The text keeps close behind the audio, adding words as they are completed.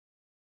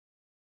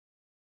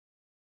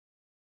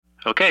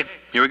Okay,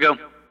 here we go.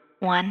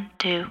 1,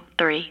 2,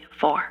 3,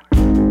 4.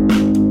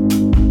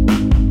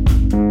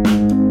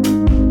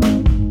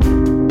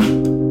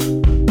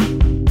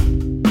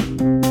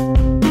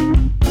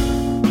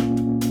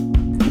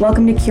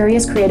 Welcome to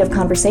Curious Creative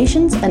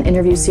Conversations, an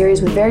interview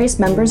series with various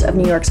members of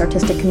New York's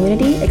artistic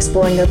community,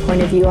 exploring their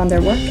point of view on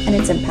their work and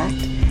its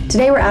impact.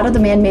 Today we're out of the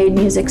Man-Made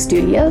Music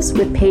Studios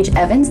with Paige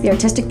Evans, the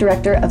artistic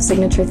director of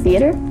Signature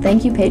Theater.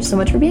 Thank you, Paige, so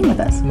much for being with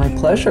us. My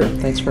pleasure.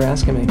 Thanks for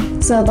asking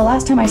me. So the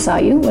last time I saw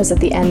you was at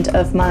the end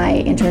of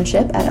my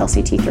internship at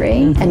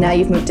LCT3, and now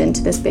you've moved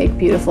into this big,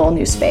 beautiful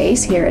new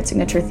space here at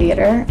Signature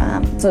Theater.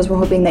 So I was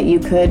hoping that you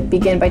could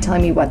begin by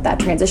telling me what that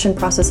transition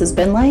process has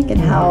been like and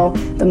how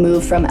the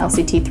move from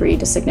LCT3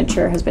 to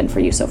Signature has been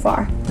for you so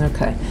far.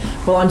 Okay.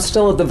 Well, I'm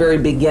still at the very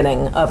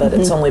beginning of it.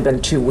 It's only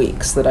been 2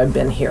 weeks that I've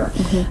been here.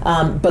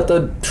 But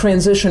the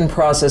transition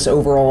process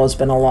overall has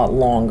been a lot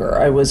longer.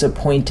 I was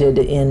appointed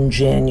in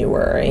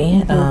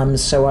January,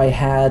 so I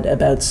had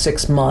about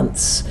 6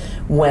 months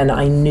when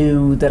I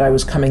knew that I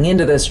was coming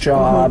into this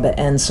job,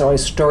 and so I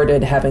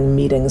started having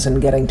meetings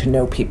and getting to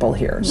know people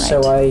here. Right.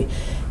 So I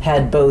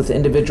had both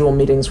individual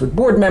meetings with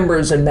board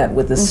members and met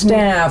with the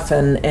staff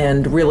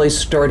and really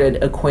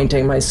started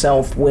acquainting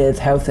myself with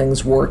how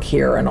things work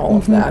here and all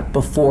of that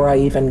before I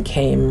even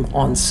came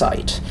on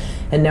site.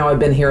 And now I've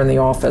been here in the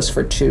office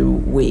for 2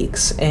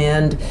 weeks.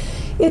 And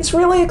it's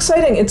really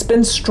exciting. It's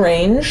been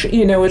strange.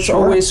 You know, it's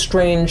always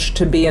strange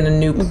to be in a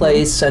new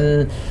place.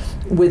 And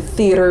with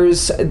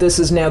theaters, this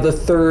is now the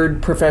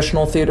third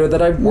professional theater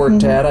that I've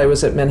worked at. I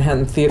was at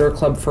Manhattan Theater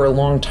Club for a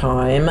long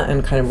time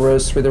and kind of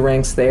rose through the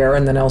ranks there,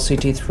 and then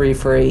LCT3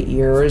 for 8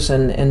 years,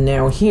 and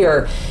now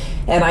here.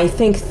 And I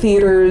think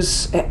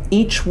theaters,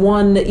 each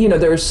one, you know,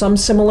 there are some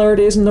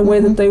similarities in the way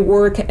that they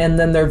work, and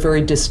then they're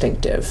very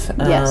distinctive,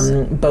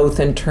 both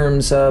in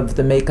terms of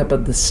the makeup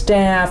of the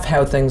staff,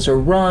 how things are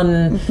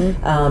run,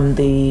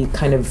 the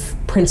kind of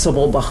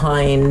principle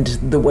behind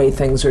the way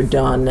things are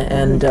done,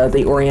 and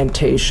the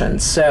orientation.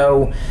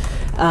 So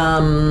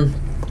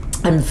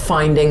I'm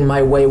finding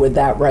my way with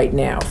that right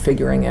now,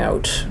 figuring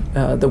out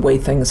the way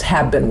things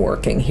have been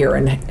working here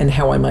and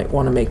how I might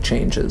want to make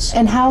changes.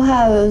 And how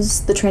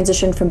has the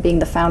transition from being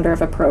the founder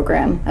of a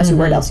program, as we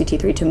were at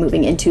LCT3, to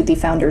moving into the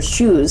founder's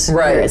shoes here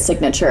at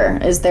Signature?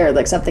 Is there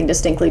like something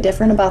distinctly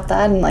different about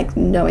that, and like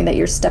knowing that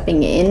you're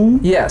stepping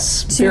in?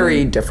 Yes,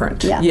 very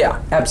different.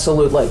 Yeah,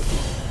 absolutely.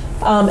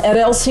 At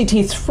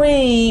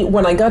LCT3,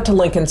 when I got to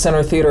Lincoln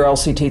Center Theater,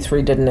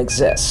 LCT3 didn't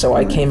exist. So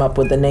I came up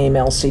with the name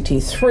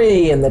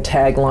LCT3 and the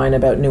tagline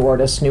about new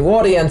artists, new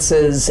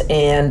audiences,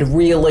 and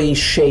really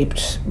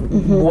shaped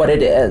what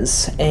it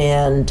is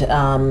and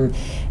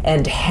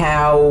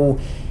how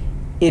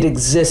it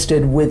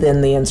existed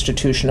within the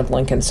institution of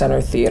Lincoln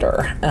Center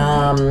Theater.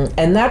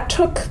 And that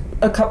took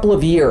a couple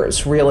of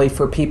years, really,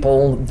 for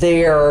people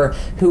there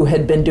who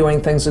had been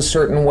doing things a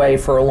certain way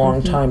for a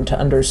long time to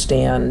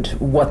understand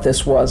what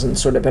this was and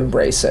sort of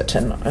embrace it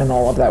and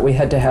all of that. We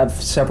had to have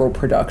several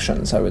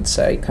productions, I would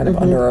say, kind of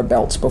under our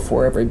belts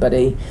before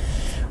everybody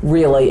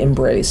really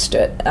embraced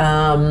it.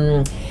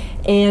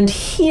 And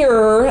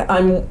here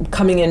I'm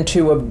coming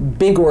into a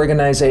big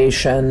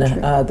organization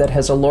that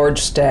has a large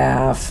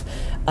staff,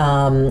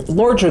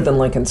 larger than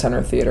Lincoln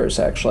Center Theaters,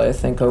 actually, I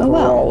think,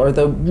 overall, or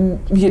the,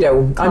 you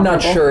know, comparable. I'm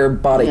not sure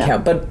body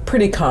count, but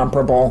pretty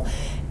comparable,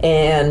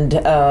 and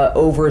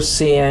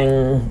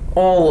overseeing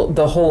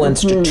the whole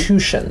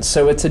institution.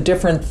 So it's a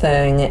different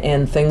thing,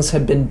 and things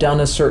have been done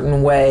a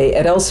certain way.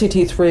 At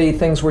LCT3,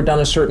 things were done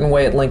a certain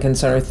way at Lincoln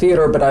Center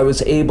Theater, but I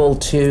was able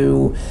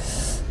to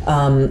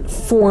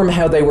form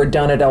how they were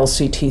done at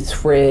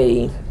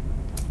LCT3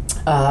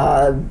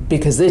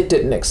 because it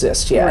didn't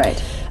exist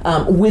yet.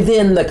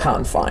 Within the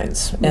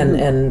confines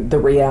and the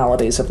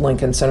realities of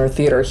Lincoln Center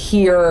Theater.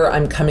 Here,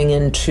 I'm coming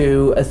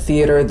into a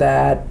theater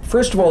that,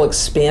 first of all,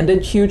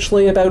 expanded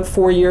hugely about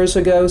 4 years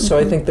ago, so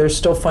I think they're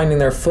still finding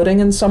their footing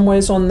in some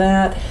ways on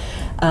that.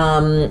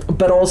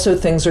 But also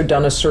things are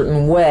done a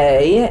certain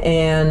way,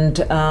 and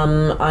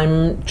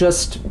I'm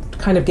just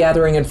kind of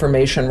gathering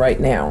information right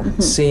now,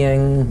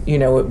 seeing, you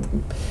know,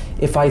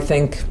 if I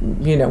think,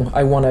 you know,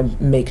 I want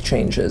to make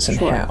changes and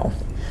how.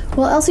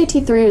 Well,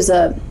 LCT3 is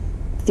a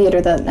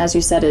theater that, as you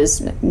said,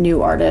 is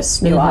new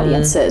artists, new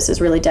audiences, is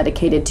really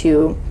dedicated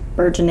to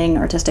burgeoning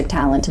artistic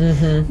talent.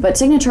 But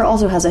Signature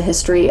also has a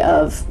history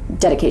of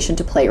dedication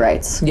to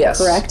playwrights,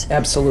 correct?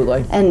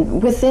 Absolutely.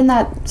 And within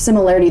that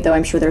similarity, though,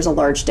 I'm sure there's a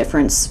large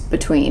difference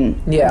between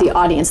the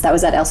audience that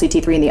was at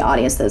LCT3 and the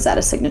audience that was at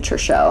a Signature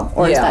show,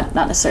 or is that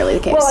not necessarily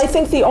the case? Well, I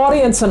think the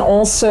audience and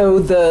also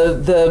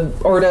the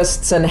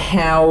artists and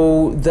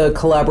how the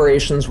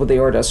collaborations with the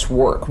artists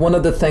work. One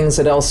of the things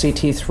at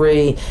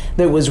LCT3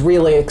 that was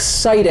really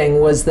exciting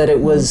was that it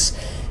was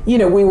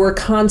we were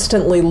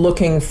constantly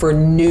looking for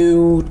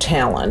new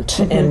talent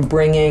and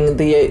bringing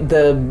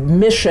the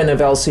mission of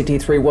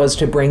LCT3 was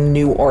to bring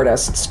new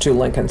artists to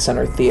Lincoln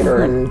Center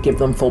Theater and give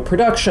them full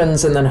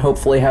productions and then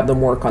hopefully have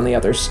them work on the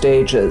other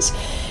stages.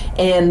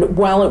 And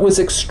while it was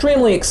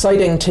extremely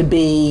exciting to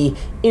be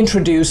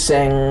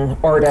introducing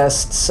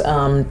artists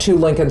to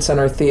Lincoln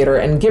Center Theater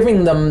and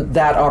giving them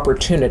that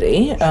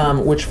opportunity,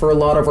 which for a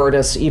lot of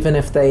artists, even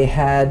if they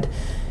had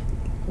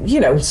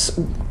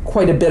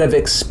quite a bit of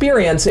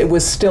experience, it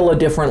was still a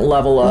different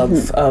level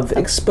of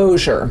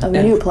exposure. A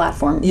new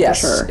platform,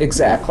 yes, for sure.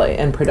 Exactly,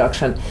 and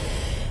production.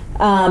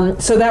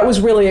 So that was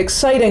really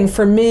exciting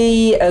for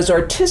me as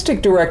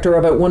artistic director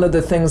of it. One of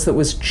the things that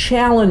was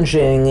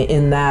challenging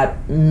in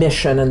that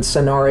mission and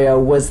scenario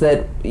was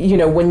that,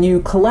 when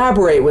you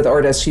collaborate with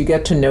artists, you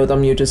get to know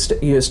them, you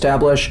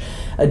establish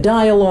a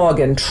dialogue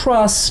and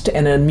trust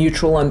and a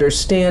mutual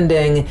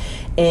understanding.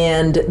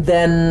 And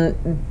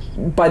then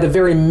by the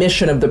very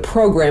mission of the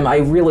program, I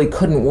really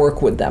couldn't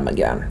work with them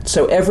again.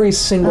 So every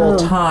single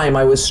time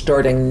I was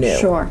starting new.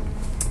 Sure.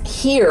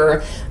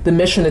 Here, the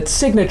mission at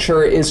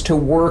Signature is to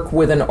work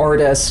with an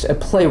artist, a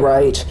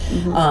playwright,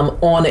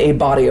 on a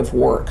body of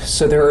work.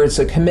 So there is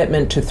a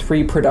commitment to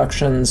 3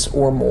 productions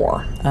or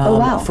more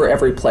for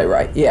every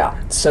playwright. Yeah,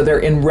 so they're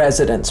in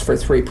residence for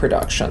 3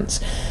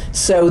 productions.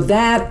 So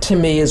that, to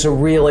me, is a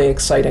really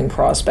exciting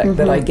prospect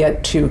that I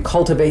get to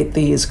cultivate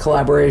these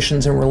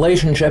collaborations and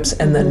relationships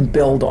and then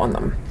build on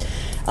them.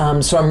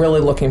 So I'm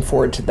really looking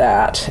forward to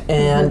that.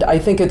 And I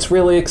think it's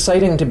really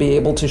exciting to be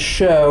able to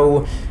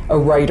show a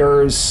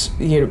writer's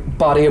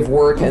body of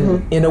work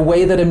and in a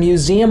way that a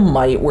museum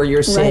might, where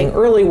you're seeing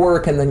early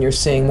work and then you're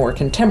seeing more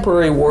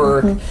contemporary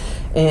work.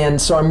 And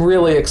so I'm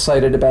really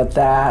excited about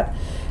that.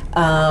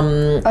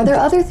 Are there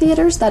other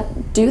theaters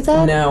that do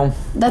that? No.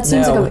 That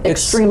seems like an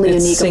extremely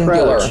unique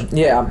singular approach.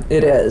 Yeah,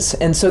 it is.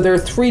 And so there are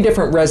 3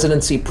 different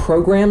residency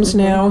programs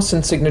now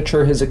since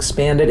Signature has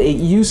expanded. It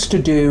used to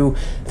do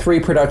 3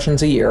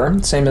 productions a year,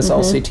 same as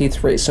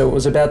LCT3, so it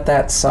was about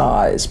that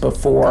size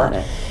before. Got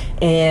it.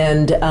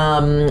 And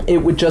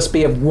it would just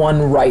be of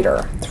one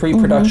writer,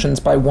 3 productions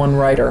by one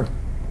writer.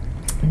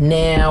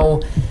 Now,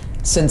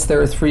 since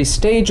there are 3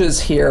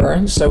 stages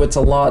here, so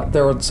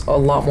there's a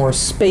lot more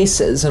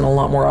spaces and a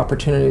lot more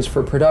opportunities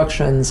for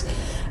productions.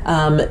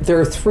 There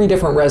are 3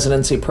 different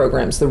residency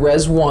programs. The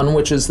Res 1,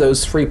 which is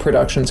those 3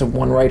 productions of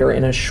one writer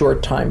in a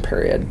short time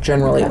period,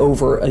 generally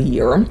over a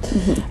year.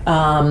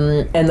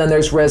 And then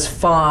there's Res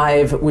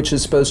 5, which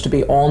is supposed to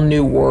be all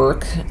new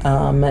work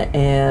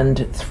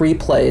and 3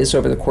 plays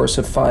over the course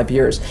of 5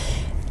 years.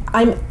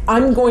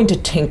 I'm going to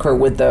tinker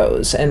with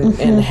those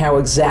and how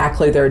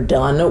exactly they're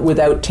done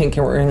without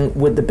tinkering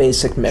with the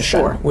basic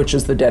mission, which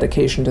is the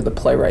dedication to the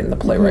playwright and the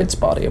playwright's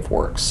body of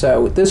work.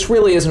 So this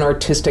really is an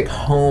artistic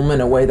home in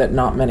a way that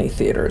not many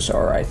theaters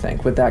are, I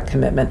think, with that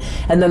commitment.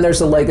 And then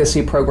there's a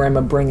legacy program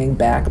of bringing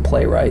back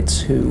playwrights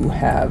who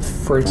have,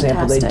 for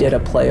example, they did a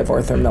play of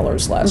Arthur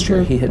Miller's last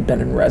year. He had been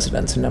in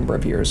residence a number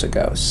of years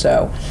ago.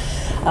 So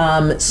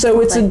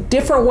it's a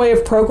different way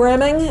of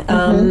programming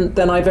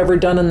than I've ever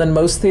done and than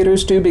most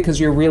theaters do, because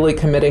you're really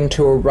committing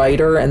to a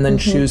writer and then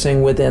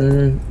choosing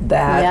within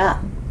that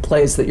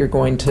plays that you're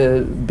going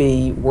to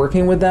be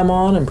working with them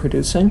on and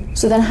producing.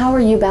 So then how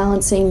are you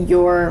balancing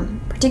your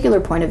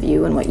particular point of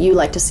view and what you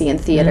like to see in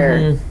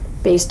theater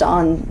based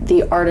on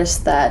the artists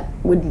that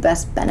would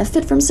best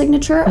benefit from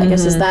Signature? I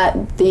guess is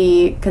that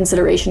the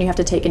consideration you have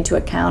to take into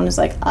account, is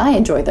like, I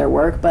enjoy their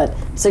work, but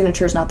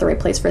Signature is not the right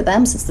place for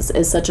them since this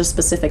is such a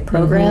specific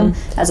program,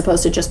 as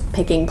opposed to just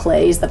picking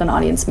plays that an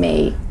audience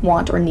may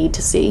want or need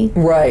to see?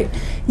 Right.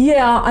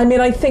 Yeah, I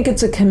mean, I think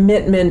it's a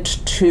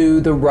commitment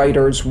to the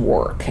writer's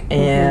work.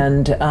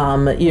 And,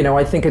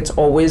 I think it's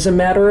always a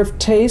matter of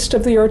taste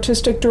of the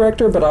artistic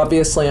director, but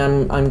obviously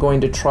I'm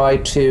going to try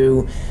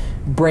to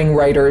bring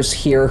writers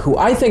here who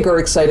I think are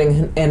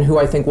exciting and who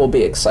I think will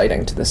be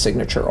exciting to the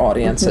Signature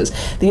audiences.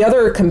 The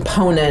other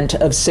component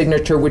of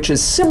Signature, which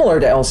is similar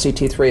to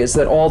LCT3, is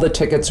that all the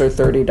tickets are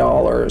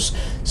 $30.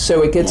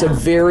 So it gets a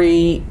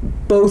very,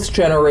 both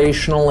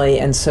generationally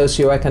and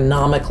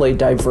socioeconomically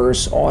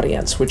diverse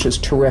audience, which is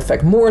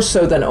terrific, more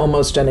so than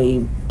almost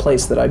any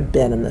place that I've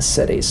been in the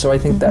city. So I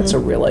think that's a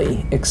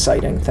really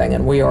exciting thing,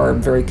 and we are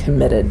very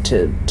committed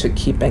to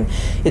keeping.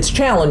 It's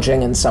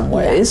challenging in some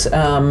ways,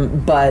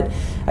 but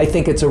I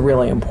think it's a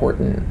really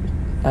important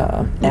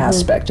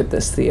aspect of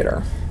this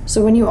theater.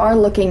 So when you are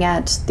looking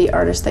at the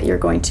artists that you're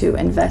going to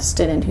invest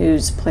in and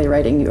whose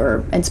playwriting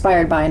you're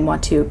inspired by and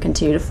want to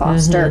continue to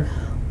foster,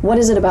 what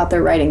is it about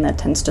their writing that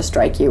tends to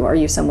strike you? Are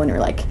you someone who're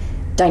like,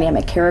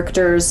 dynamic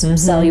characters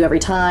sell you every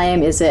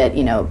time? Is it,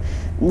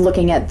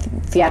 looking at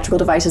theatrical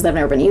devices that have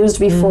never been used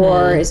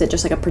before? Is it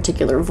just like a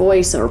particular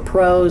voice or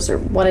prose, or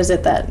what is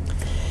it that...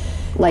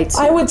 lights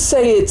you? I would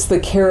say it's the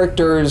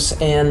characters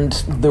and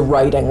the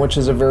writing, which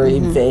is a very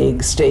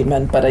vague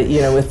statement, but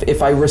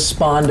if I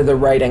respond to the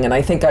writing, and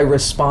I think I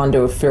respond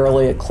to a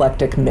fairly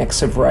eclectic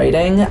mix of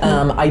writing,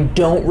 I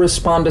don't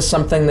respond to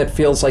something that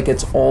feels like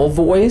it's all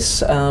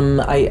voice.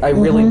 I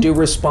really do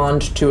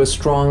respond to a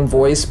strong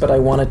voice, but I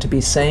want it to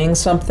be saying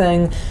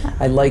something.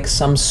 I like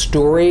some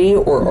story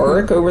or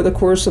arc over the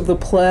course of the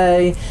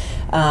play.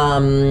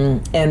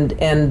 And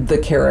the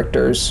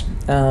characters.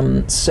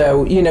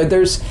 So,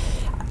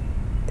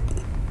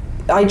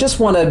 I just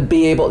want to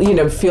be able,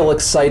 feel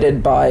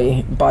excited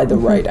by the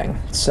writing.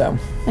 So.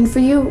 And for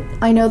you,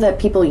 I know that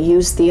people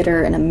use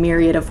theater in a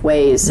myriad of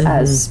ways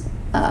as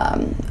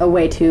a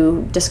way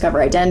to discover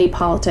identity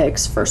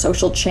politics, for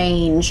social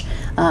change,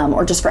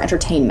 or just for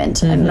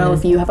entertainment. I don't know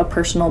if you have a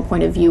personal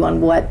point of view on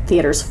what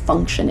theater's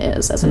function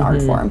is as an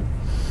art form.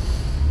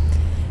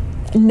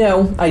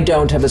 No, I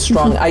don't have a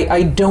strong,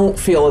 I don't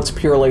feel it's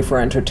purely for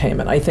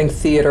entertainment. I think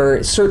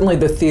theater, certainly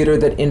the theater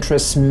that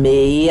interests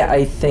me,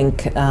 I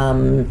think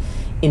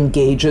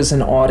engages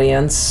an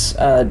audience,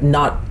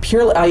 not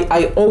purely,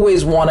 I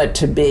always want it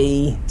to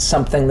be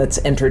something that's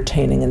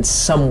entertaining in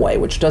some way,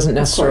 which doesn't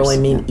necessarily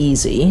mean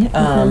easy,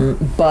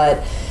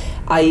 but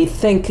I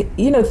think,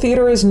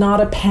 theater is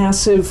not a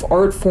passive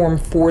art form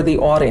for the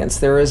audience.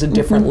 There is a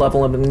different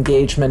level of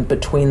engagement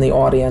between the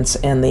audience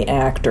and the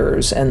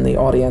actors, and the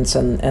audience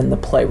and the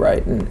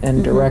playwright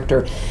and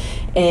director.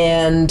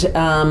 And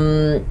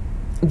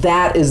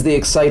that is the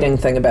exciting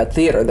thing about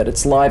theater, that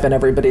it's live and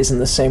everybody's in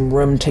the same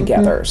room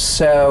together.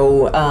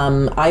 So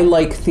I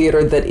like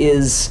theater that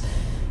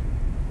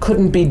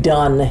couldn't be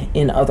done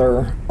in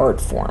other art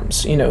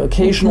forms.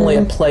 Occasionally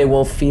a play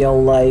will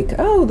feel like,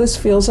 oh, this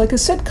feels like a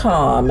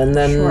sitcom, and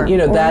then or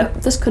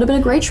this could have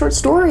been a great short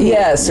story.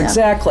 Yes,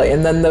 exactly.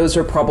 And then those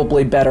are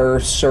probably better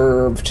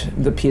served,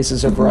 the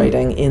pieces of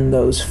writing, in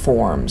those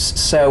forms.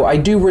 So I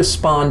do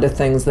respond to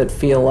things that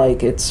feel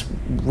like it's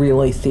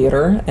really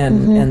theater,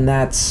 and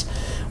that's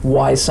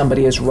why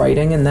somebody is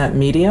writing in that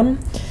medium.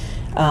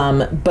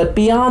 But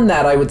beyond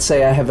that, I would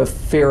say I have a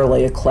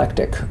fairly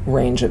eclectic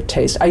range of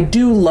taste. I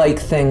do like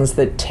things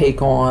that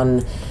take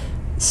on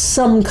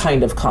some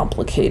kind of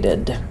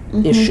complicated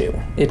issue.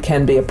 It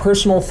can be a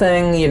personal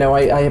thing.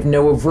 I have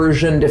no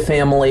aversion to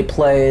family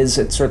plays.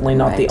 It's certainly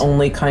not the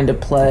only kind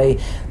of play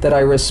that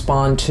I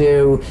respond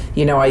to.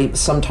 I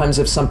sometimes,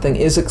 if something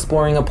is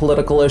exploring a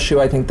political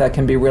issue, I think that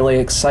can be really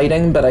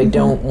exciting, but I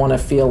don't want to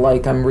feel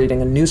like I'm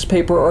reading a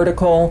newspaper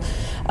article.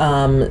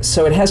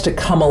 So it has to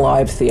come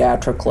alive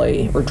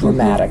theatrically or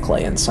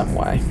dramatically in some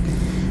way.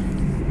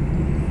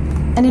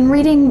 And in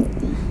reading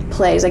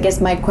plays, I guess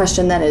my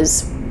question then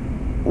is,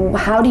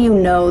 how do you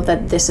know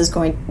that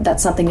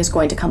that something is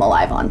going to come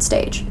alive on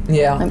stage?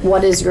 Yeah. Like,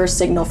 what is your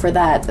signal for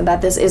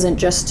that this isn't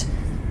just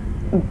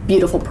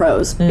beautiful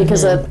prose?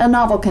 Because a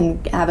novel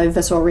can have a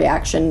visceral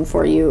reaction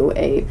for you.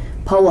 A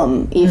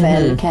poem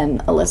even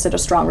can elicit a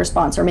strong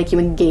response or make you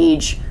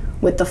engage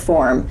with the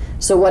form.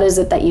 So what is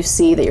it that you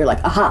see that you're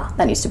like, aha,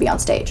 that needs to be on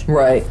stage?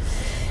 Right.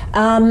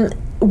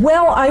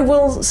 Well, I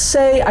will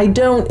say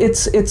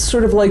it's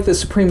sort of like the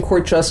Supreme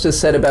Court Justice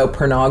said about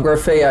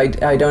pornography.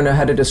 I don't know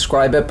how to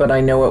describe it, but I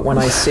know it when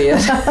I see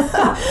it.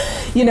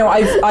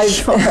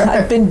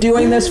 I've been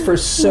doing this for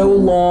so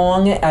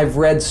long. I've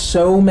read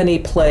so many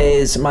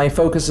plays. My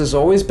focus has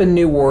always been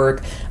new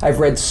work. I've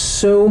read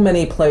so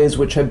many plays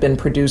which have been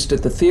produced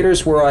at the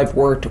theaters where I've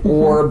worked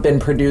or been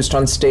produced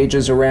on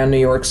stages around New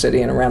York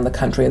City and around the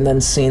country, and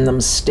then seen them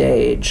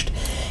staged.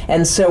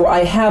 And so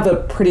I have a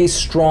pretty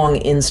strong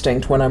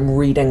instinct when I'm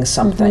reading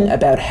something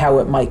about how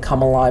it might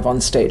come alive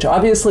on stage.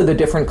 Obviously, the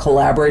different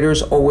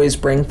collaborators always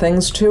bring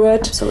things to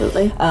it.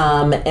 Absolutely.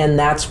 And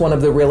that's one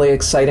of the really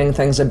exciting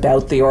things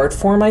about the art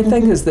form, I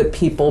think, is that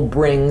people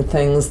bring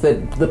things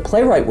that the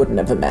playwright wouldn't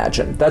have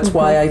imagined. That's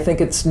why I think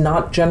it's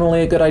not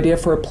generally a good idea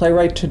for a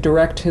playwright to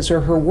direct his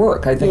or her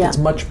work. I think it's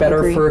much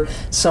better for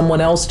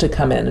someone else to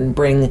come in and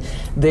bring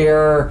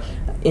their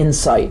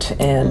insight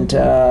and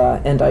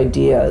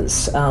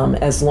ideas,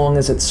 as long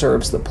as it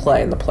serves the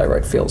play and the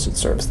playwright feels it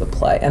serves the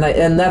play.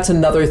 And that's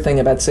another thing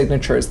about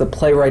Signature, is the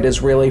playwright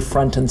is really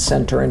front and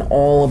center in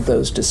all of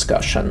those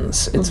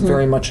discussions. It's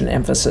very much an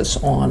emphasis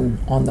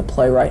on the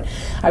playwright.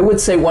 I would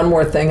say one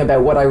more thing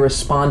about what I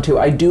respond to.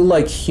 I do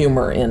like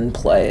humor in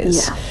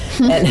plays.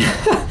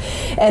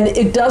 And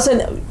it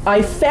doesn't,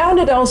 I found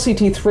at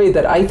LCT3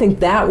 that I think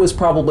that was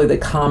probably the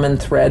common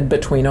thread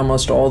between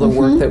almost all the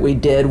work that we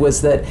did,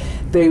 was that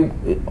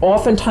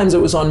oftentimes it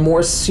was on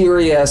more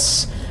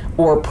serious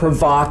or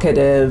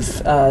provocative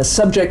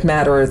subject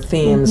matter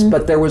themes,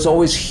 but there was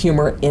always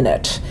humor in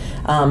it.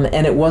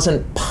 And it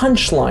wasn't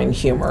punchline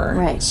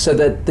humor, so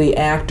that the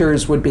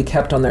actors would be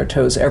kept on their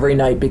toes every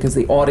night, because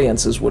the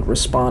audiences would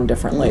respond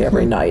differently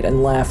every night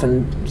and laugh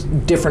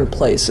in different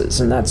places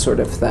and that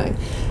sort of thing.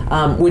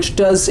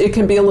 It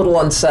can be a little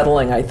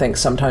unsettling, I think,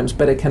 sometimes,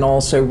 but it can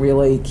also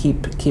really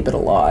keep it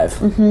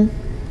alive.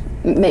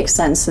 Makes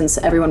sense, since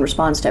everyone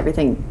responds to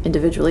everything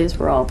individually, as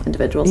we're all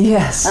individuals.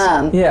 Yes.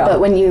 But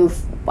when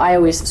I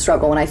always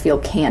struggle when I feel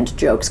canned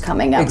jokes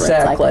coming up.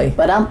 Exactly. Where it's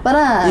like,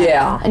 ba-dum.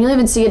 Yeah. And you'll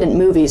even see it in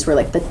movies where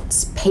like the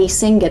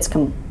pacing gets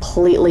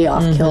completely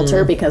off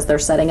kilter because they're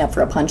setting up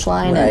for a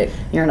punchline, and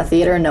you're in a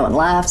theater and no one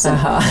laughs. And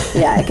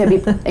yeah, it can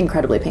be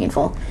incredibly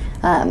painful.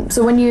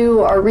 So when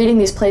you are reading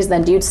these plays,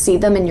 then do you see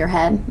them in your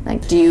head?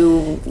 Like, do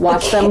you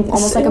watch them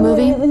almost like a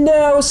movie?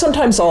 No,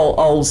 sometimes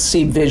I'll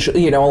see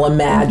visual. I'll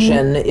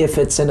imagine if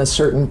it's in a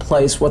certain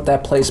place what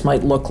that place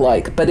might look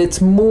like. But it's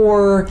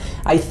more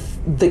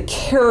the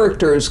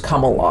characters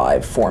come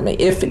alive for me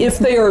if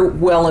they are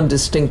well and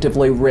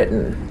distinctively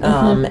written.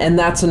 And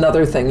that's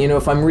another thing.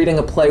 If I'm reading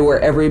a play where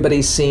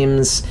everybody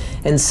seems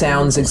and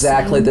sounds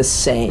exactly the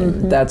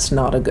same, that's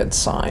not a good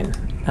sign.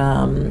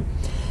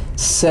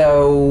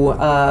 So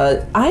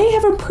I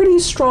have a pretty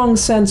strong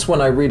sense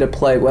when I read a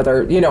play,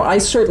 whether, I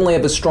certainly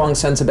have a strong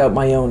sense about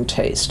my own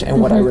taste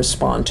and what I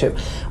respond to.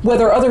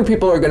 Whether other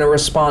people are going to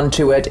respond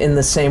to it in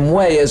the same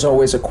way is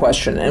always a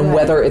question, and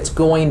whether it's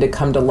going to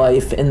come to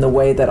life in the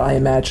way that I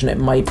imagine it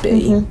might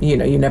be.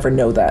 You never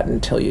know that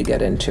until you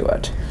get into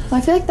it.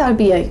 Well, I feel like that would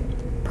be a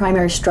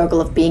primary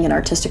struggle of being an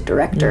artistic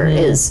director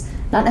is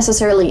not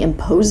necessarily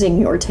imposing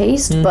your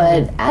taste,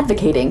 but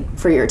advocating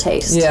for your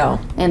taste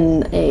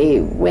in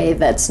a way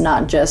that's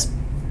not just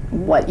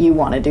what you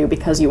want to do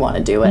because you want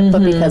to do it,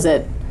 but because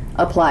it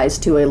applies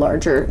to a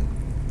larger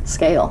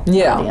scale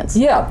audience.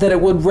 Yeah, that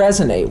it would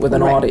resonate with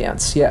an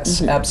audience.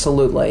 Yes,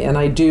 absolutely. And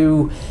I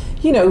do,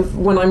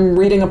 when I'm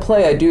reading a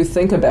play, I do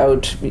think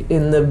about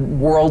in the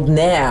world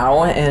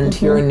now and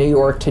here in New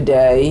York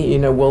today,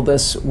 will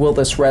this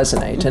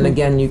resonate? And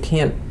again, you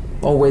can't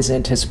always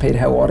anticipate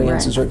how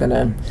audiences are going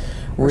to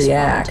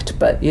react,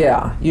 but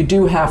you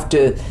do have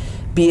to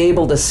be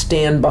able to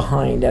stand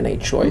behind any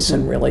choice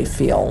and really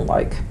feel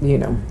like you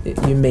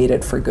made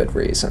it for good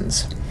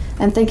reasons.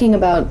 And thinking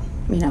about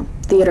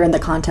theater in the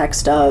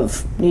context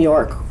of New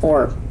York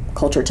or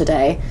culture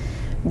today,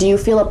 do you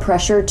feel a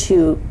pressure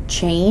to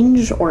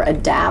change or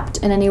adapt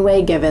in any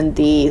way given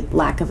the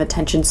lack of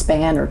attention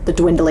span or the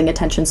dwindling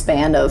attention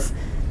span of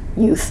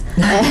youth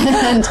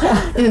and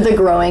the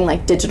growing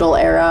digital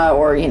era,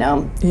 or do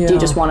you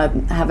just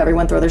want to have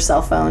everyone throw their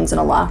cell phones in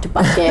a locked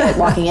bucket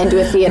walking into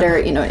a theater?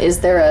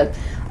 Is there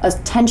a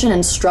tension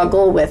and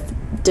struggle with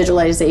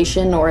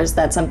digitalization, or is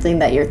that something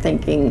that you're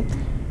thinking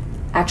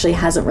actually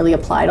hasn't really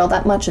applied all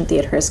that much and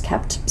theater is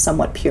kept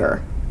somewhat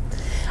pure?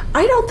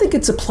 I don't think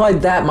it's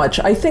applied that much.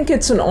 I think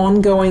it's an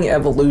ongoing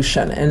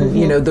evolution. And,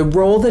 the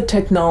role that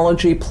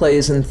technology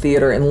plays in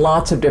theater in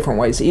lots of different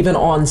ways, even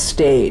on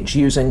stage,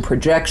 using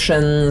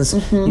projections,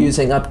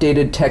 using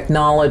updated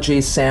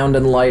technology, sound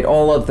and light,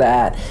 all of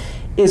that,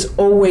 is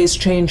always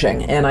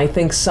changing. And I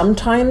think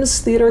sometimes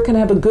theater can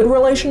have a good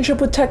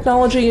relationship with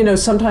technology.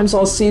 Sometimes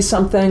I'll see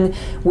something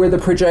where the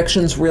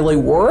projections really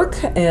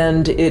work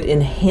and it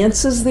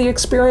enhances the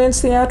experience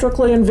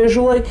theatrically and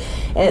visually,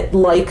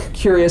 like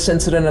Curious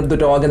Incident of the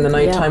Dog in the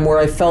Nighttime, where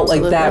I felt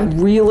like that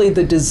really,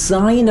 the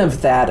design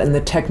of that and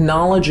the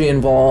technology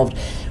involved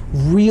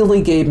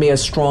really gave me a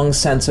strong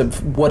sense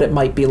of what it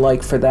might be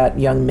like for that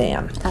young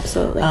man.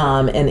 Absolutely.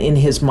 And in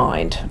his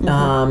mind.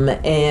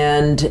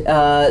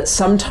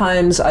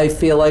 Sometimes I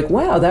feel like,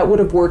 wow, that would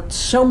have worked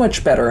so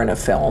much better in a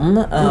film,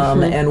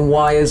 and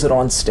why is it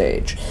on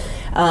stage?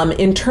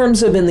 In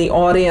terms of in the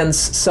audience,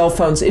 cell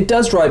phones, it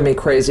does drive me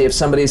crazy if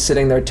somebody's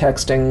sitting there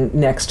texting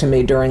next to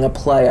me during a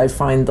play. I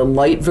find the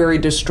light very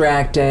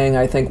distracting.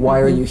 I think,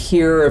 why are you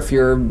here if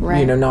you're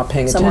not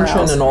paying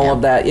attention and all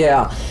of that?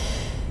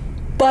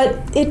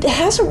 But it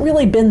hasn't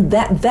really been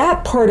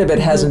that part of it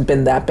hasn't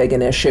been that big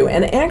an issue.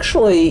 And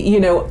actually,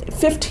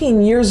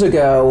 15 years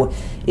ago,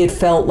 it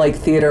felt like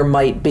theater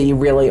might be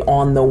really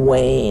on the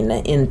wane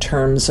in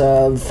terms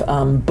of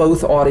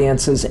both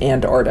audiences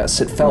and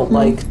artists. It felt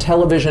like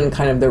television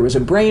there was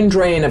a brain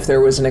drain. If there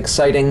was an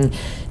exciting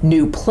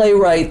new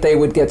playwright, they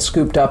would get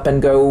scooped up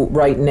and go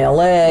write in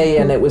LA,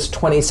 and it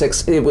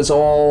was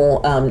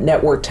all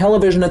network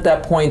television at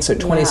that point, so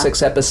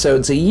 26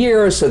 episodes a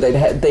year, so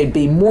they'd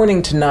be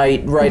morning to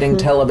night writing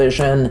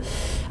television.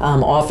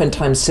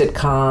 Oftentimes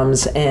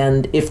sitcoms,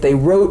 and if they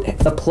wrote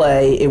a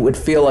play, it would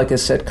feel like a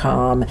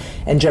sitcom,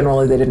 and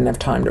generally they didn't have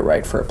time to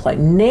write for a play.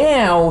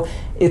 Now,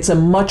 it's a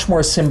much more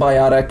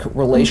symbiotic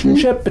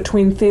relationship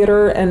between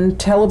theater and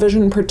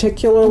television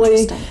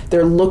particularly.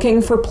 They're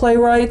looking for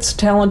playwrights,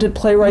 talented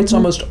playwrights.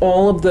 Almost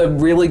all of the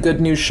really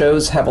good new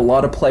shows have a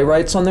lot of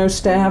playwrights on their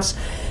staffs.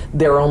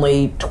 There are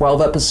only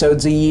 12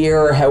 episodes a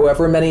year,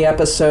 however many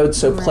episodes,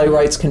 so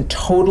playwrights can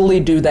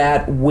totally do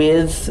that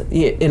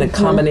in a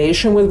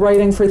combination with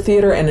writing for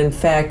theater. And in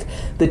fact,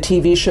 the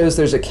TV shows,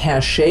 there's a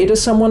cachet to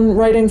someone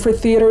writing for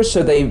theater,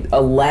 so they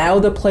allow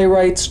the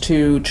playwrights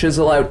to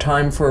chisel out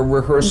time for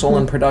rehearsal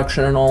and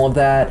production and all of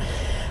that.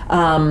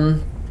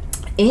 And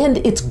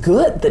it's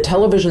good. The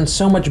television's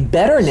so much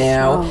better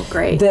now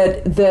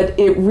that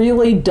it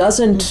really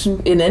doesn't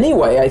in any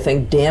way, I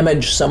think,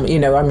 damage some,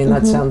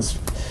 that sounds...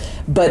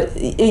 But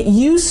it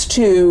used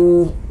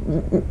to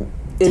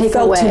take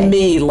felt away. to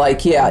me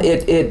like,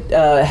 it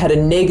had a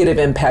negative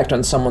impact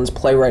on someone's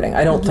playwriting.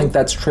 I don't think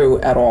that's true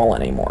at all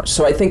anymore.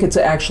 So I think it's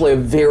actually a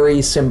very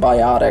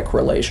symbiotic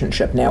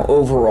relationship now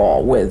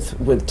overall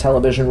with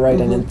television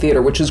writing and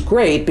theater, which is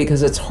great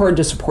because it's hard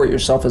to support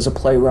yourself as a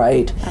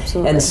playwright.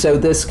 Absolutely. And so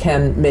this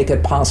can make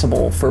it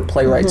possible for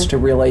playwrights to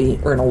really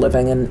earn a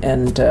living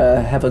and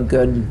have a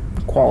good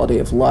quality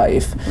of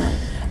life.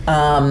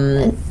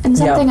 And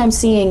something I'm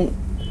seeing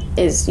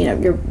is,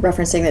 you're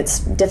referencing it's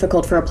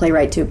difficult for a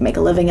playwright to make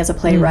a living as a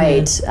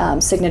playwright.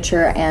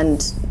 Signature and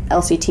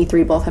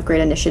LCT3 both have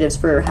great initiatives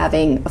for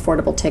having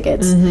affordable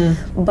tickets.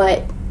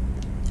 But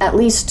at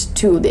least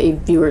to the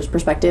viewer's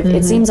perspective,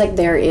 it seems like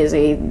there is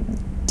a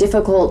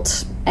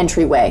difficult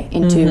entryway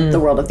into the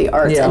world of the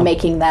arts and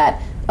making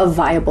that a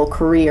viable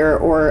career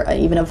or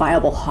even a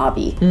viable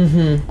hobby.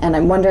 And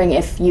I'm wondering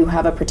if you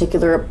have a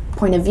particular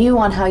point of view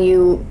on how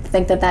you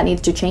think that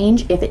needs to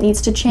change, if it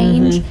needs to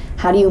change.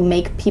 How do you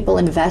make people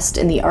invest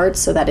in the arts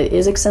so that it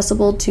is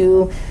accessible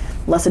to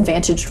less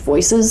advantaged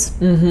voices,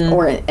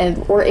 or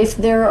if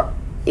there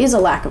is a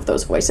lack of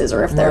those voices,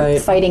 or if they're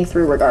fighting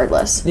through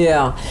regardless?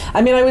 Yeah.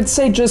 I mean, I would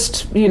say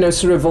just,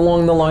 sort of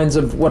along the lines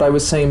of what I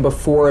was saying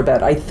before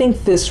about, I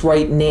think this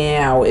right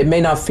now, it may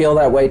not feel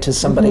that way to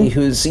somebody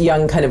who's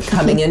young kind of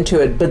coming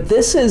into it, but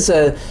this is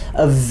a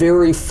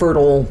very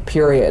fertile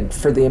period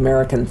for the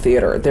American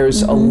theater.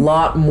 There's a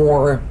lot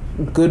more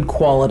good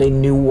quality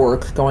new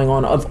work going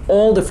on of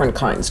all different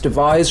kinds,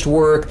 devised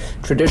work,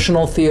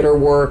 traditional theater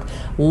work,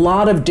 a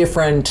lot of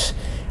different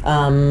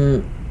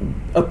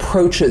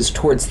approaches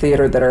towards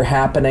theater that are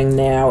happening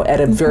now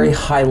at a very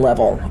high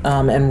level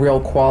and real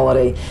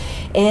quality.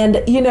 And,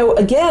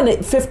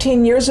 again,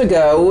 15 years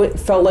ago, it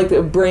felt like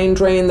a brain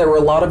drain. There were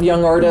a lot of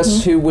young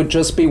artists who would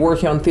just be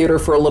working on theater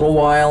for a little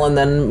while and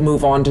then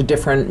move on to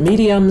different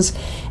mediums.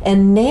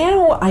 And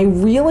now I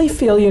really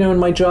feel, in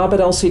my job at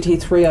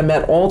LCT3, I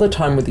met all the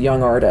time with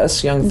young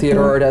artists, young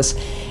theater artists.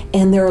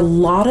 And there are a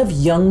lot of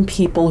young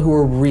people who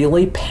are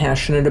really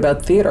passionate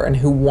about theater and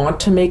who want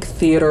to make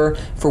theater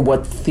for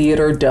what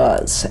theater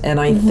does. And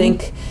I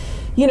think,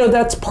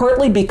 that's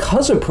partly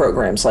because of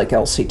programs like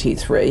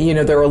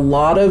LCT3. There are a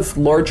lot of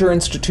larger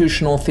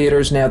institutional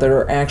theaters now that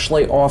are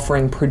actually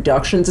offering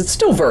productions. It's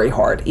still very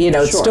hard.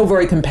 It's still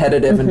very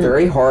competitive and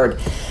very hard.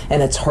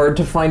 And it's hard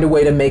to find a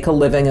way to make a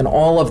living and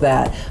all of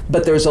that.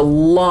 But there's a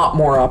lot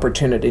more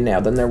opportunity now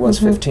than there was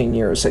 15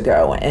 years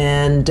ago.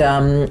 And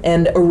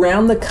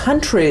around the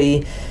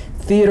country,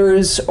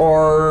 theaters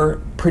are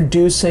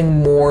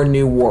producing more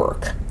new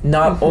work.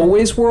 Not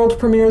always world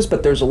premieres,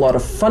 but there's a lot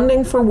of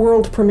funding for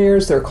world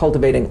premieres. They're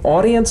cultivating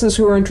audiences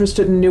who are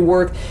interested in new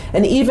work.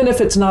 And even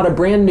if it's not a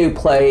brand new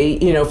play,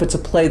 if it's a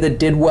play that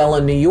did well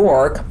in New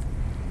York,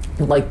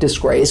 like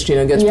Disgraced,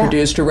 gets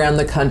produced around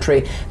the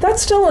country,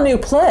 that's still a new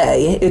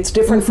play. It's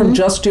different from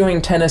just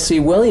doing Tennessee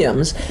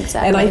Williams.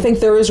 Exactly. And I think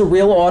there is a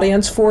real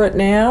audience for it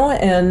now.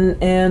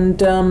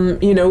 And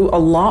a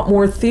lot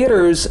more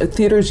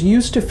theaters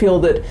used to feel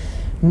that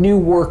new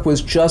work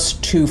was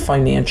just too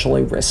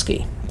financially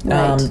risky.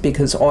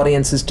 Because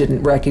audiences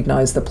didn't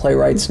recognize the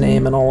playwright's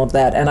name and all of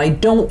that. And I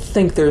don't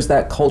think there's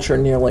that culture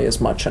nearly as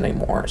much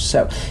anymore.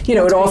 So,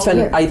 it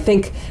often, I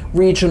think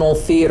regional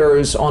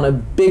theaters on a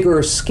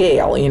bigger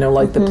scale,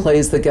 like the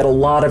plays that get a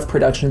lot of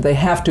production, they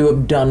have to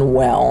have done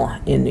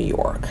well in New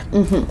York.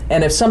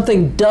 And if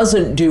something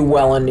doesn't do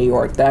well in New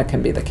York, that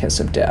can be the kiss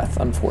of death,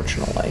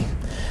 unfortunately.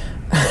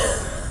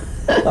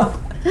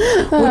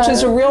 Which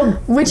is a real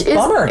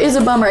bummer. Is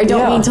a bummer. I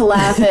don't mean to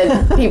laugh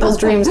at people's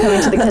dreams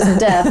coming to the kiss of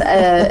death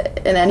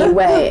in any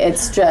way.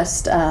 It's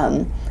just,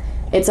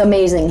 it's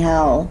amazing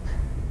how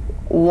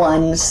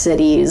one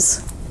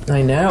city's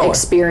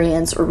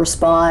experience or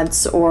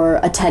response or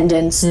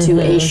attendance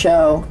to a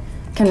show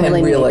can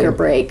really make or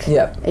break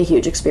a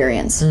huge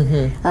experience.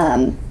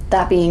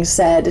 That being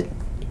said,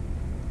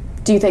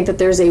 do you think that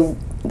there's a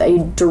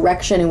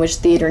direction in which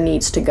theater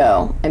needs to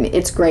go? I mean,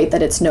 it's great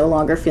that it's no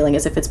longer feeling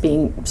as if it's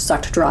being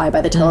sucked dry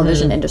by the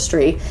television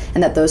industry,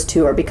 and that those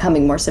two are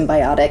becoming more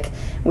symbiotic,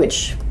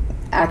 which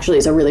actually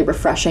is a really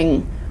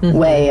refreshing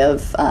way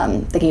of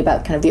thinking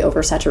about kind of the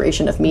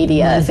oversaturation of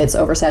media. If it's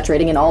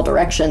oversaturating in all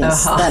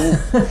directions, then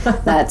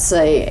that's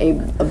a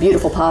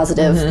beautiful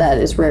positive that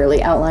is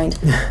rarely outlined.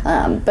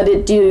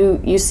 But do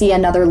you see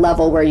another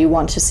level where you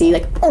want to see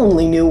like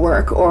only new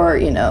work, or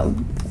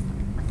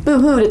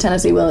boo-hoo to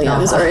Tennessee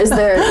Williams, or is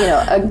there,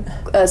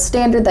 a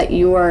standard that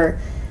you are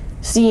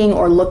seeing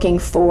or looking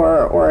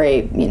for, or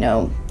a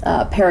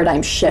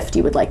paradigm shift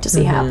you would like to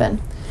see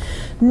happen?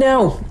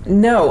 No.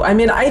 I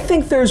mean, I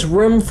think there's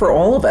room for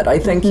all of it. I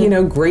think,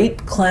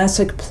 great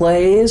classic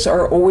plays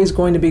are always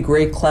going to be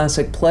great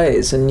classic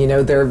plays. And,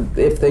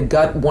 if they've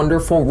got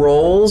wonderful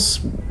roles,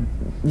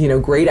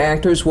 great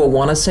actors will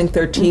want to sink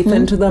their teeth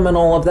into them and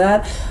all of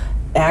that.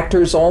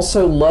 Actors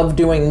also love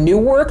doing new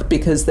work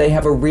because they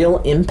have a real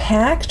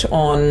impact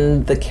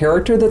on the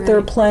character that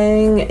they're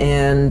playing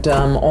and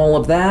all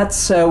of that.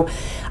 So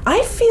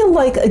I feel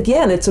like,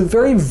 again, it's a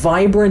very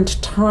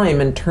vibrant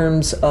time in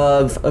terms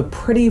of a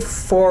pretty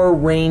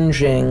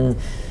far-ranging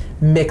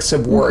mix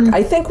of work.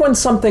 I think when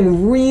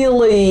something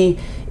really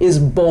is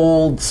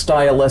bold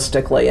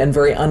stylistically and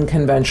very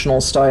unconventional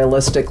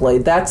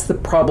stylistically, that's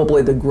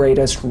probably the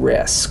greatest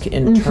risk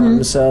in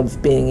terms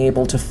of being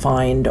able to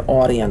find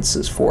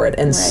audiences for it.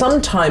 And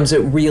sometimes it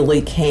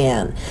really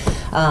can.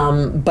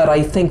 But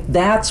I think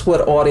that's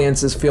what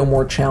audiences feel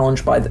more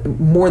challenged by,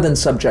 more than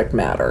subject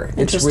matter.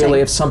 It's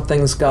really if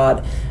something's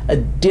got a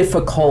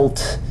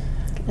difficult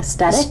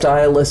aesthetic,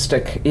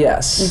 stylistic,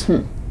 yes.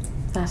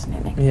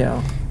 Fascinating.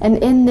 Yeah. And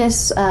in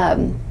this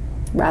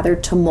rather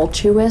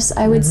tumultuous,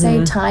 I would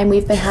say, time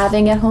we've been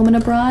having at home and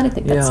abroad, I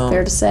think that's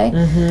fair to say,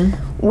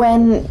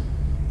 when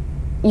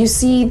you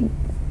see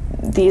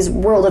these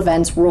world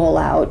events roll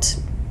out,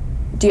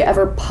 do you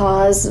ever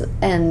pause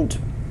and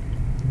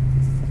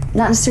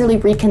not necessarily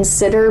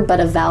reconsider, but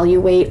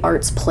evaluate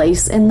art's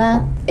place in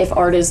that? If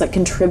art is like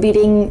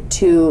contributing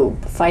to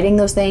fighting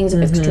those things,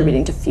 if it's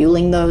contributing to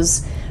fueling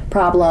those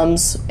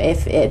problems,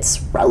 if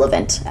it's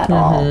relevant at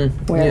all.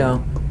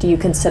 Where do you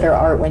consider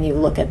art when you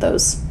look at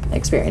those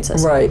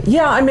experiences? Right.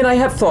 Yeah, I mean, I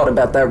have thought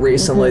about that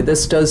recently.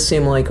 This does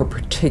seem like a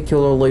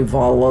particularly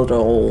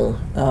volatile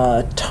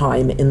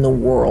time in the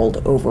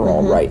world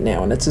overall right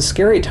now, and it's a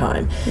scary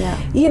time. Yeah.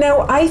 You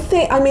know,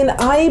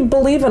 I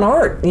believe in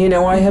art. You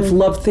know, I have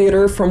loved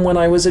theater from when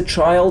I was a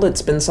child.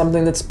 It's been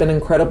something that's been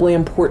incredibly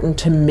important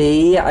to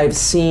me. I've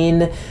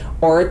seen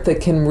art that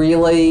can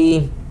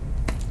really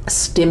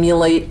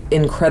stimulate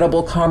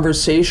incredible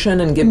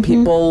conversation and give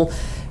people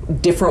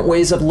different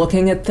ways of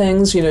looking at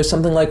things. You know,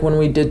 something like when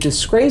we did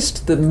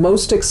Disgraced, the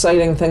most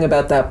exciting thing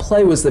about that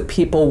play was that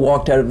people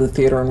walked out of the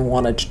theater and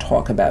wanted to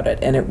talk about it.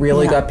 And it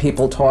really got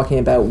people talking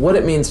about what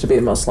it means to be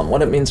a Muslim,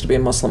 what it means to be a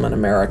Muslim in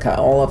America,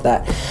 all of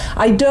that.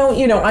 I don't,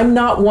 you know, I'm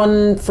not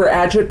one for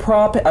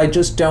agitprop. I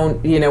just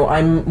don't, you know,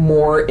 I'm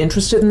more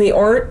interested in the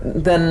art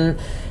than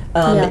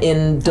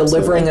in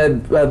delivering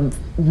a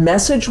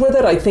message with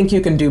it. I think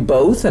you can do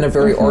both in a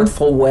very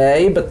artful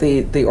way, but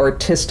the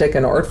artistic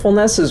and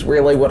artfulness is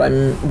really what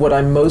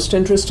I'm most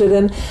interested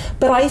in.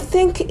 But I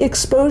think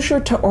exposure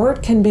to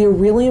art can be a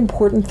really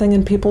important thing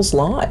in people's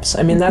lives.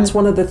 I mean, that's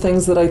one of the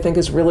things that I think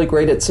is really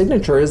great at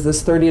Signature is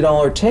this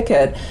 $30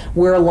 ticket,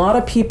 where a lot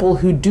of people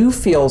who do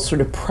feel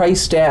sort of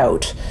priced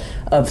out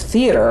of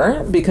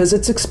theater because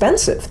it's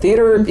expensive.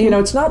 Theater, you know,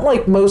 it's not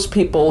like most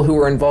people who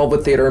are involved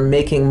with theater are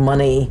making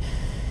money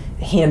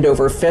hand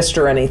over fist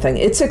or anything.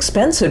 It's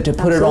expensive to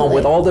put it on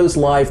with all those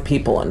live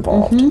people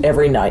involved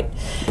every night.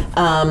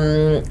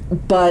 So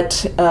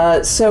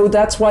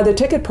that's why the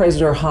ticket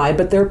prices are high,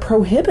 but they're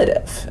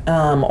prohibitive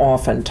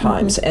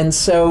oftentimes. And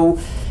so,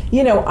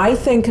 you know, I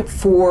think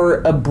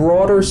for a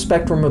broader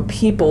spectrum of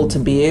people to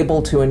be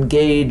able to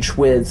engage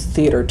with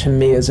theater, to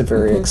me, is a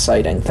very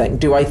exciting thing.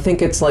 Do I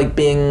think it's like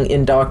being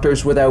in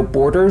Doctors Without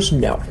Borders?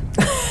 No.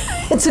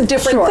 It's a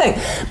different thing.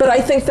 But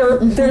I think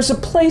there's a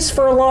place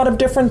for a lot of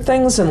different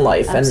things in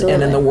life and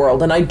in the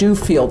world. And I do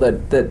feel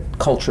that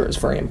culture is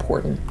very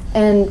important.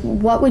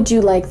 And what would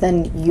you like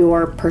then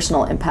your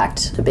personal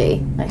impact to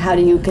be? Like, how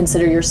do you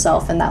consider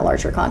yourself in that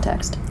larger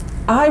context?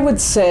 I would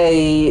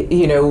say,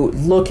 you know,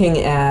 looking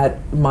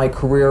at my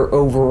career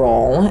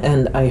overall,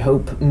 and I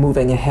hope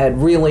moving ahead,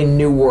 really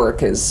new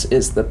work is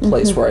the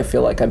place where I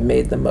feel like I've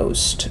made the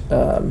most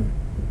of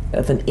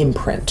an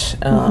imprint.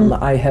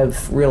 I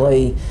have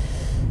really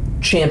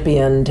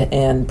championed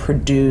and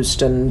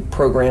produced and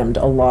programmed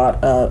a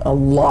lot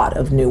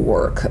of new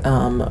work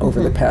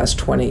over the past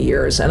 20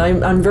 years. And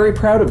I'm very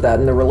proud of that,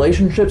 and the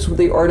relationships with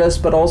the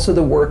artists, but also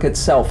the work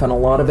itself. And a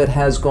lot of it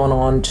has gone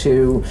on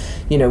to,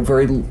 you know,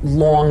 very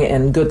long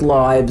and good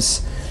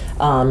lives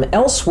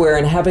elsewhere,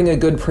 and having a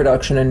good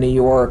production in New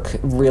York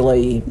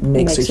really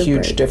makes a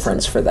huge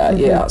difference for that.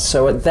 Yeah,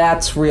 so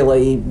that's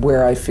really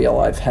where I feel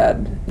I've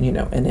had, you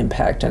know, an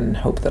impact, and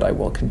hope that I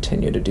will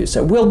continue to do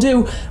so. We'll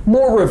do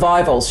more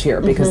revivals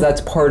here because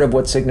that's part of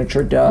what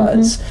Signature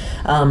does,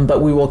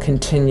 but we will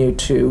continue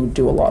to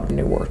do a lot of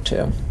new work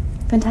too.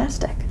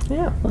 Fantastic.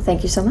 Yeah. Well,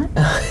 thank you so much.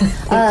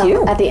 Thank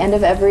you. At the end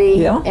of every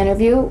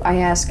interview, I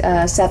ask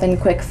 7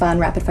 quick, fun,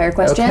 rapid-fire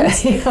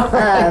questions, Okay.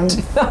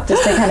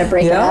 just to kind of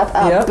break it up.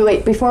 But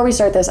wait, before we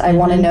start this, I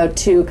want to know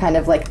 2 kind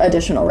of like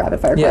additional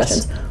rapid-fire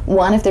questions.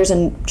 One, if there's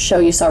a show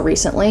you saw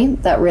recently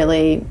that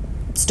really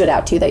stood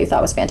out to you that you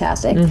thought was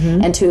fantastic,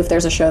 and 2, if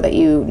there's a show that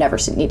you never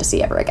need to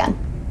see ever again.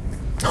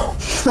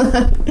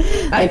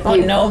 I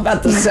don't know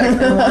about the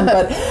second one,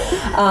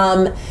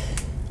 but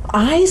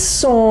I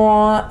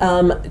saw,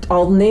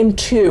 I'll name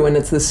 2, and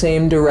it's the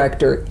same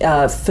director.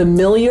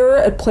 Familiar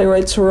at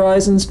Playwrights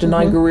Horizons,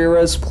 Denai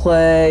Guerrera's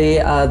play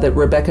that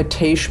Rebecca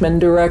Teichman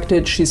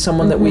directed. She's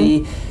someone that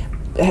we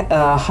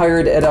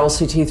hired at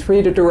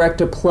LCT3 to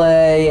direct a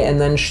play, and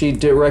then she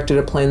directed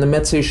a play in the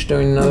Mitzi. She's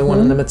doing another one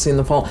in the Mitzi in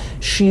the fall.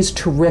 She's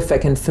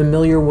terrific, and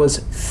Familiar was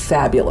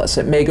fabulous.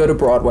 It may go to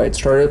Broadway. It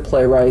started at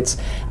Playwrights.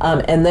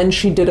 And then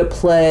she did a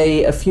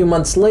play a few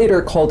months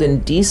later called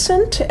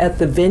Indecent at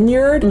the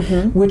Vineyard,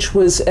 which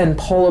was, and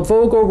Paula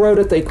Vogel wrote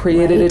it. They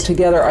created it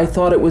together. I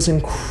thought it was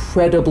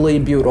incredibly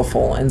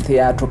beautiful and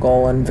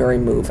theatrical and very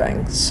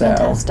moving. So,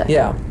 Fantastic.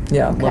 yeah.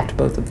 Yeah, loved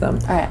both of them.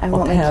 All right, I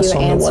won't I'll make pass you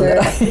on the one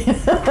answer.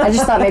 that I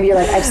just thought maybe you're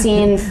like, I've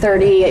seen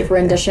 30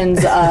 renditions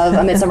of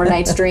A Midsummer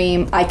Night's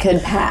Dream. I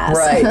could pass.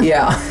 Right,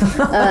 yeah.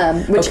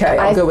 Which Okay,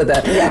 I'll go with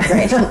that. Yeah,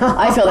 great.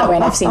 I feel that way,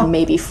 and I've seen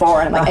maybe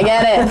 4, and I'm like, I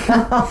get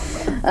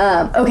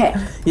it. Okay,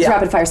 Yeah.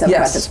 rapid fire 7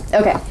 Yes. questions.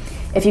 Okay,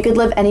 if you could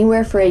live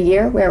anywhere for a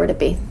year, where would it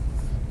be?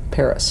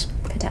 Paris.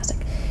 Fantastic.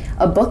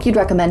 A book you'd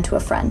recommend to a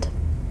friend?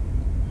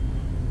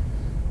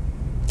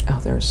 Oh,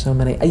 there are so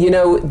many. You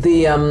know,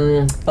 the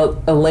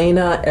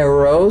Elena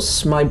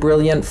Eros, My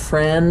Brilliant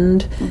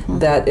Friend,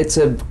 that it's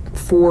a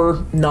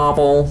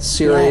 4-novel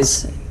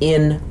series. Yes.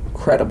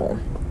 Incredible.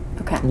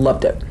 Okay,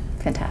 Loved it.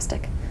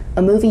 fantastic.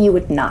 A movie you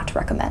would not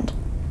recommend?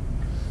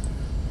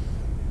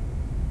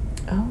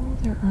 Oh,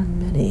 there are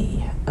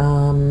many.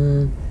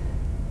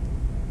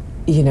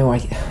 You know, I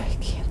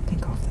can't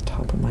think off the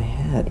top of my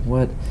head.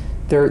 What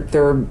there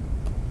are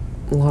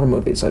a lot of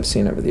movies I've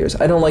seen over the years.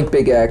 I don't like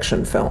big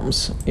action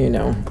films, you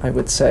know, I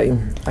would say.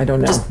 I don't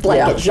know. Just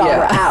blanket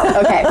genre out.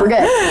 Okay, we're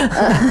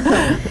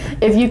good.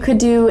 If you could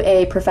do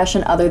a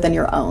profession other than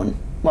your own,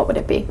 what would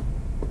it be?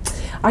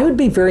 I would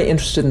be very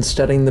interested in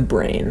studying the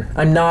brain.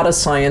 I'm not a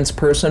science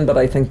person, but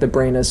I think the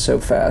brain is so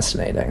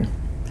fascinating.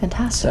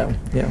 Fantastic. So,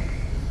 yeah.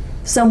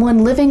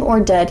 Someone living or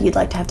dead you'd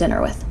like to have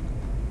dinner with?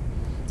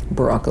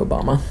 Barack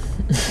Obama.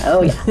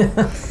 Oh,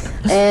 yeah.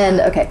 And,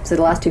 okay, so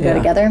the last two go Yeah.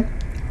 together.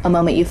 A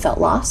moment you felt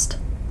lost?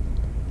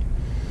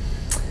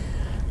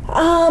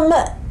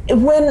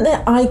 When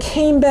I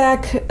came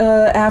back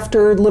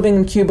after living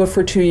in Cuba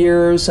for 2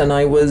 years, and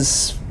I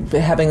was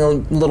having a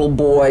little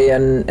boy,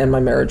 and my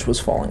marriage was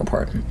falling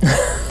apart.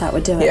 That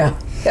would do it. Yeah,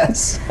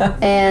 yes.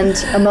 And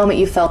a moment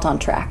you felt on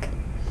track?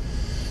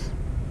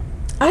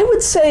 I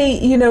would say,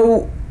 you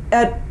know,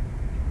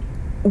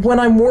 when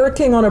I'm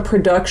working on a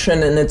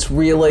production and it's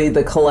really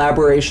the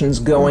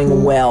collaborations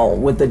going well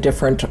with the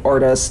different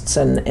artists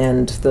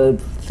and the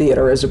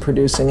theater as a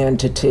producing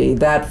entity,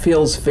 that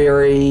feels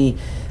very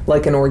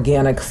like an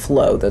organic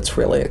flow that's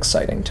really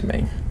exciting to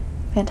me.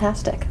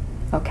 Fantastic.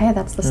 Okay,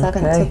 that's the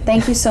 7. Okay. So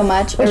thank you so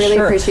much. I really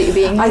Sure. appreciate you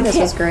being here. This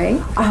was can't-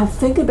 great. I'll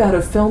think about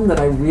a film that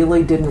I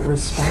really didn't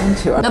respond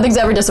to. Nothing's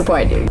ever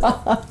disappointed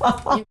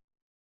you.